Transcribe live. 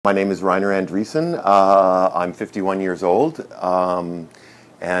My name is Reiner Andreessen. I'm 51 years old,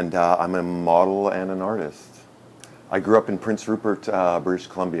 and I'm a model and an artist. I grew up in Prince Rupert, British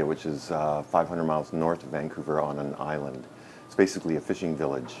Columbia, which is 500 miles north of Vancouver on an island. It's basically a fishing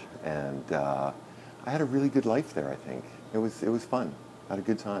village, and I had a really good life there, I think. It was fun. I had a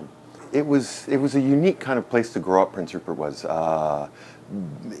good time. It was a unique kind of place to grow up, Prince Rupert was.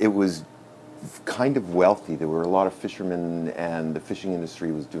 It was kind of wealthy. There were a lot of fishermen, and the fishing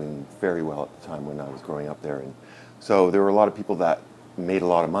industry was doing very well at the time when I was growing up there. And so there were a lot of people that made a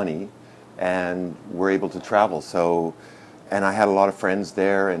lot of money and were able to travel. So, and I had a lot of friends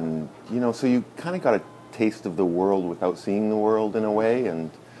there, and so you kind of got a taste of the world without seeing the world in a way.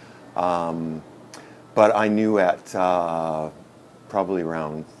 And but I knew at probably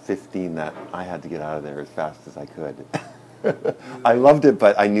around 15 that I had to get out of there as fast as I could. I loved it,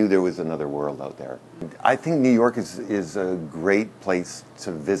 but I knew there was another world out there. I think New York is a great place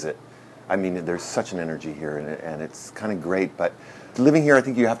to visit. I mean, there's such an energy here, and it's kind of great, but living here, I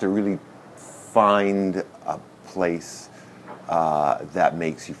think you have to really find a place that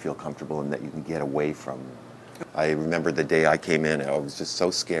makes you feel comfortable and that you can get away from. I remember the day I came in, I was just so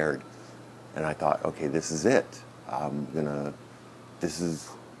scared, and I thought, okay, this is it. This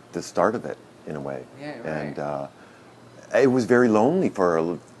is the start of it, in a way. Yeah, right. And it was very lonely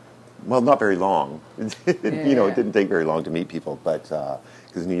for, well, not very long. It didn't take very long to meet people, but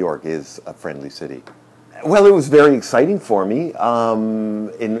because New York is a friendly city. Well, it was very exciting for me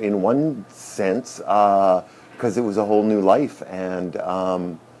in one sense, because it was a whole new life. And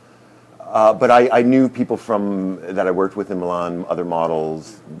but I knew people that I worked with in Milan, other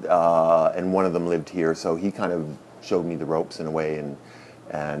models, and one of them lived here, so he kind of showed me the ropes in a way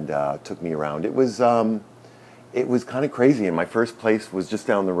and took me around. It was kind of crazy, and my first place was just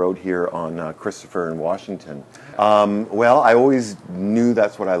down the road here on Christopher and Washington. Well, I always knew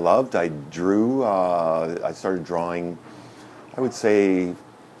that's what I loved. I drew. I started drawing, I would say,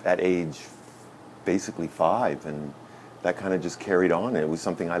 at age basically 5, and that kind of just carried on. It was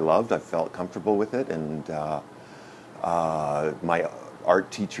something I loved. I felt comfortable with it, and my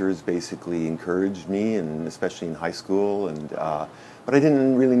art teachers basically encouraged me, and especially in high school. And but I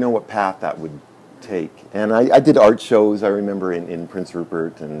didn't really know what path that would take. And I did art shows, I remember, in Prince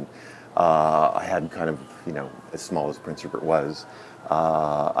Rupert, and I had kind of, as small as Prince Rupert was,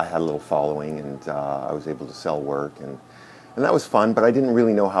 I had a little following, and I was able to sell work, and that was fun, but I didn't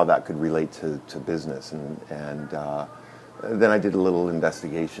really know how that could relate to business. And then I did a little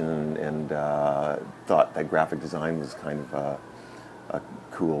investigation and thought that graphic design was kind of a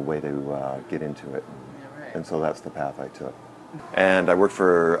cool way to get into it. Yeah, right. And so that's the path I took. And I worked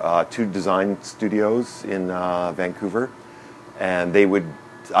for 2 design studios in Vancouver, and it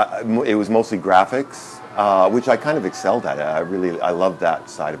was mostly graphics, which I kind of excelled at. I loved that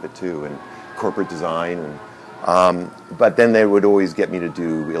side of it too, and corporate design. And but then they would always get me to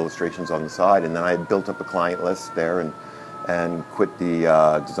do illustrations on the side, and then I had built up a client list there, and quit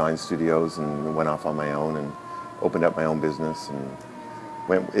the design studios and went off on my own and opened up my own business, and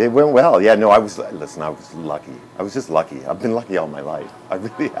it went well. Yeah, no, I was lucky. I was just lucky. I've been lucky all my life. I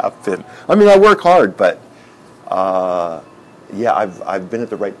really have been. I mean, I work hard, but yeah, I've been at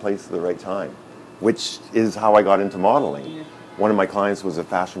the right place at the right time, which is how I got into modeling. Yeah. One of my clients was a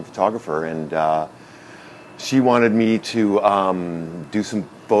fashion photographer, and she wanted me to do some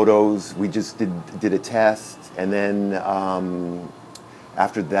photos. We just did a test, and then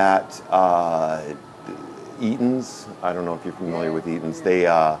after that, Eaton's, I don't know if you're familiar with Eaton's,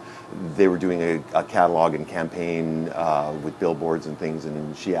 they were doing a catalog and campaign with billboards and things,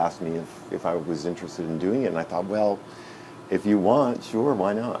 and she asked me if I was interested in doing it, and I thought, well, if you want, sure,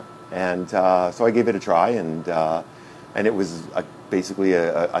 why not? And so I gave it a try, and it was basically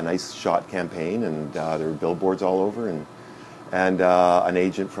a nice shot campaign, and there were billboards all over, and an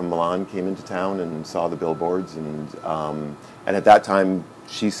agent from Milan came into town and saw the billboards, and at that time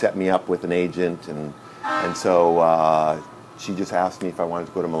she set me up with an agent, and so she just asked me if I wanted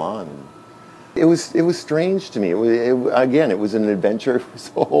to go to Milan. And it was strange to me. Again, it was an adventure. It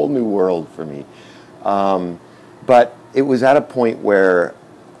was a whole new world for me. But it was at a point where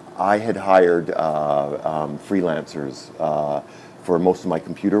I had hired freelancers for most of my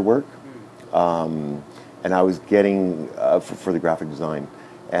computer work, and I was getting for the graphic design,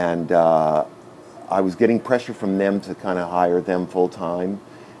 and I was getting pressure from them to kind of hire them full time,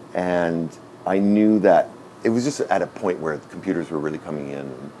 and I knew that it was just at a point where the computers were really coming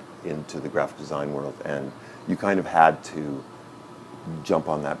into the graphic design world, and you kind of had to jump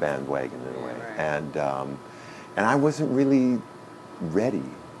on that bandwagon in a way. Right. And I wasn't really ready,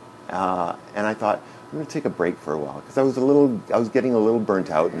 and I thought, I'm going to take a break for a while because I was getting a little burnt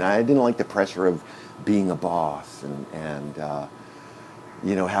out, and I didn't like the pressure of being a boss and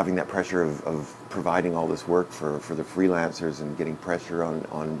having that pressure of providing all this work for the freelancers and getting pressure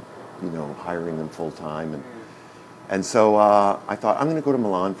on hiring them full time. And so I thought, I'm going to go to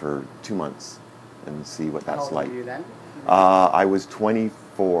Milan for 2 months and see what that's How old like. were you then? I was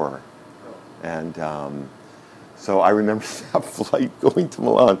 24. And so I remember that flight going to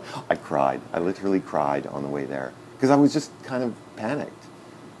Milan. I cried. I literally cried on the way there because I was just kind of panicked.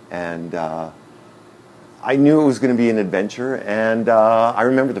 And I knew it was going to be an adventure. And I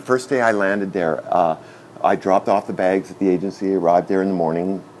remember the first day I landed there, I dropped off the bags at the agency, arrived there in the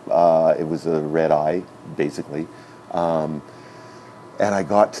morning. It was a red eye, basically. And I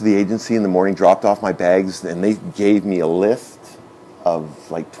got to the agency in the morning, dropped off my bags, and they gave me a list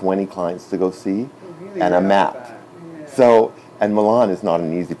of like 20 clients to go see and a map. Yeah. So, and Milan is not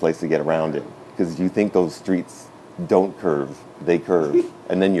an easy place to get around in because you think those streets don't curve, they curve,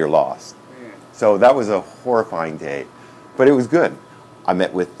 and then you're lost. Yeah. So that was a horrifying day, but it was good. I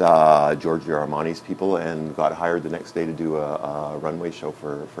met with Giorgio Armani's people and got hired the next day to do a runway show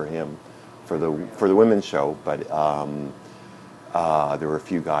for him, for the women's show. But there were a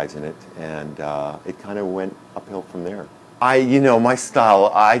few guys in it, and it kind of went uphill from there. My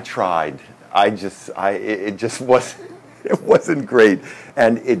style, I tried. It just wasn't, it wasn't great,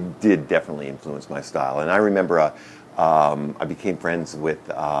 and it did definitely influence my style. And I remember I became friends with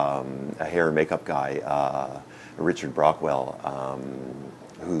a hair and makeup guy, Richard Brockwell,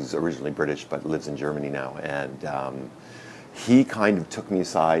 who's originally British but lives in Germany now, and he kind of took me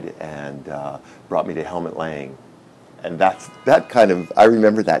aside and brought me to Helmut Lang, and I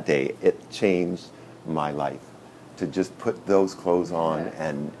remember that day. It changed my life to just put those clothes on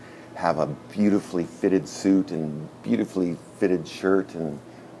and have a beautifully fitted suit and beautifully fitted shirt, and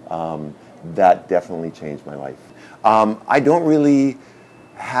that definitely changed my life. I don't really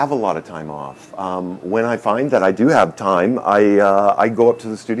have a lot of time off. When I find that I do have time, I go up to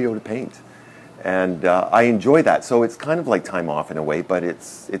the studio to paint, and I enjoy that. So it's kind of like time off in a way, but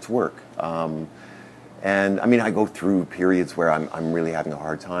it's work. And I mean, I go through periods where I'm really having a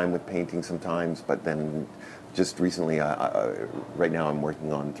hard time with painting sometimes, but then just recently, right now I'm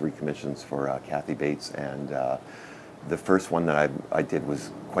working on 3 commissions for Kathy Bates, and the first one that I did was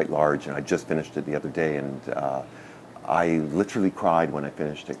quite large, and I just finished it the other day, and I literally cried when I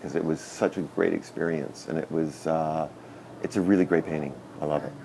finished it because it was such a great experience, and it's a really great painting. I love it.